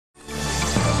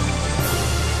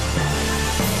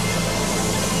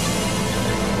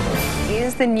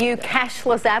the new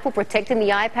cashless Apple protecting the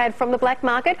iPad from the black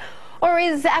market? Or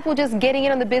is Apple just getting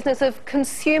in on the business of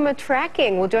consumer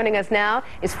tracking? Well, joining us now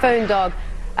is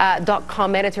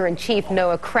PhoneDog.com editor-in-chief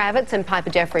Noah Kravitz and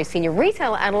Piper Jaffray senior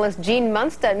retail analyst Gene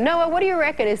Munster. Noah, what do you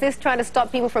reckon? Is this trying to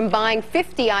stop people from buying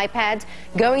 50 iPads,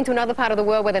 going to another part of the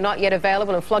world where they're not yet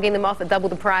available and flogging them off at double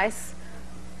the price?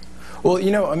 Well,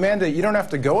 you know, Amanda, you don't have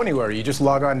to go anywhere. You just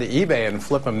log on to eBay and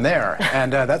flip them there.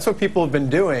 And that's what people have been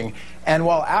doing. And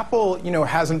while Apple,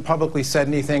 hasn't publicly said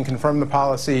anything, confirmed the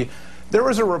policy, there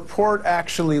was a report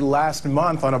actually last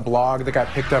month on a blog that got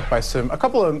picked up by a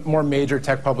couple of more major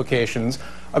tech publications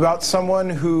about someone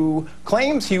who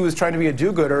claims he was trying to be a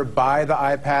do-gooder, buy the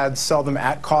iPads, sell them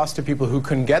at cost to people who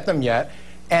couldn't get them yet.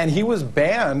 And he was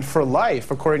banned for life,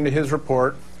 according to his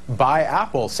report, by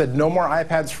Apple, said no more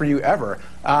iPads for you ever.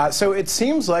 So it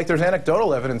seems like there's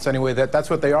anecdotal evidence anyway that that's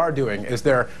what they are doing, is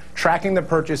they're tracking the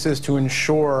purchases to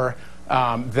ensure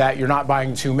that you're not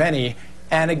buying too many.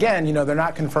 And again, they're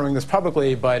not confirming this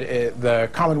publicly, but the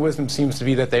common wisdom seems to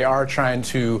be that they are trying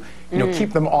to,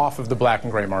 keep them off of the black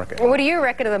and gray market. What do you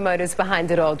reckon of the motives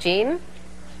behind it all, Gene?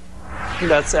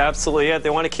 That's absolutely it. They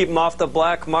want to keep them off the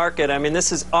black market. I mean,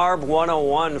 this is ARB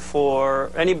 101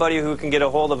 for anybody who can get a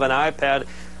hold of an iPad.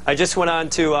 I just went on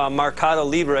to Mercado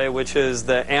Libre, which is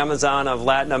the Amazon of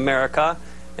Latin America,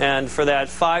 and for that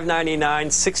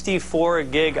 $599 64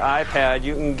 gig iPad,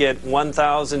 you can get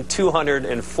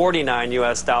 $1,249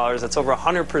 US. That's over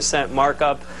 100%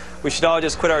 markup. We should all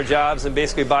just quit our jobs and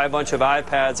basically buy a bunch of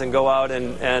iPads and go out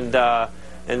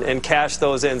and cash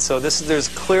those in. So there's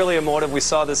clearly a motive. We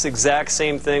saw this exact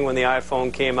same thing when the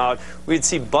iPhone came out. We'd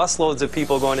see busloads of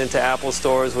people going into Apple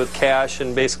stores with cash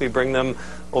and basically bring them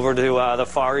over to the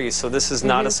Far East. So this is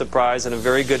not a surprise and a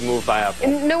very good move by Apple.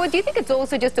 Noah, do you think it's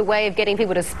also just a way of getting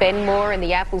people to spend more in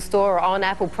the Apple Store or on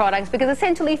Apple products? Because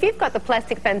essentially, if you've got the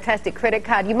plastic fantastic credit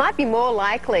card, you might be more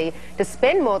likely to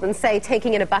spend more than, say,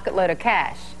 taking in a bucket load of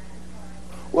cash.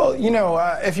 Well,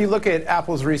 if you look at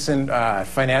Apple's recent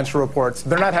financial reports,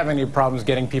 they're not having any problems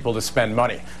getting people to spend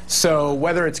money. So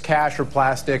whether it's cash or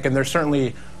plastic, and there's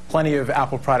certainly plenty of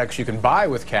Apple products you can buy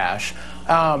with cash,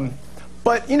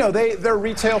 but their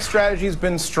retail strategy has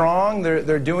been strong.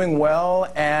 They're doing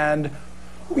well, and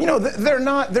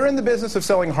they're in the business of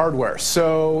selling hardware.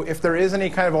 So if there is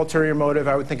any kind of ulterior motive,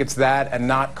 I would think it's that, and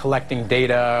not collecting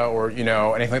data or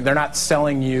anything. They're not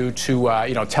selling you to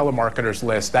telemarketers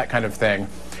list, that kind of thing.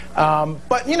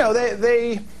 But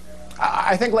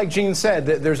I think, like Gene said,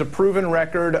 that there's a proven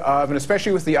record of, and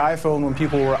especially with the iPhone, when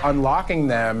people were unlocking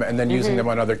them and then using them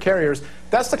on other carriers,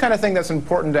 that's the kind of thing that's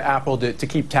important to Apple to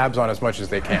keep tabs on as much as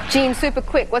they can. Gene, super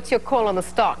quick, what's your call on the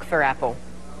stock for Apple?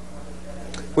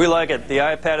 We like it. The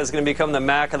iPad is going to become the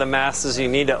Mac of the masses. You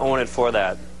need to own it for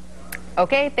that.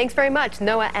 Okay, thanks very much,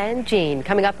 Noah and Gene.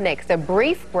 Coming up next, a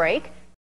brief break.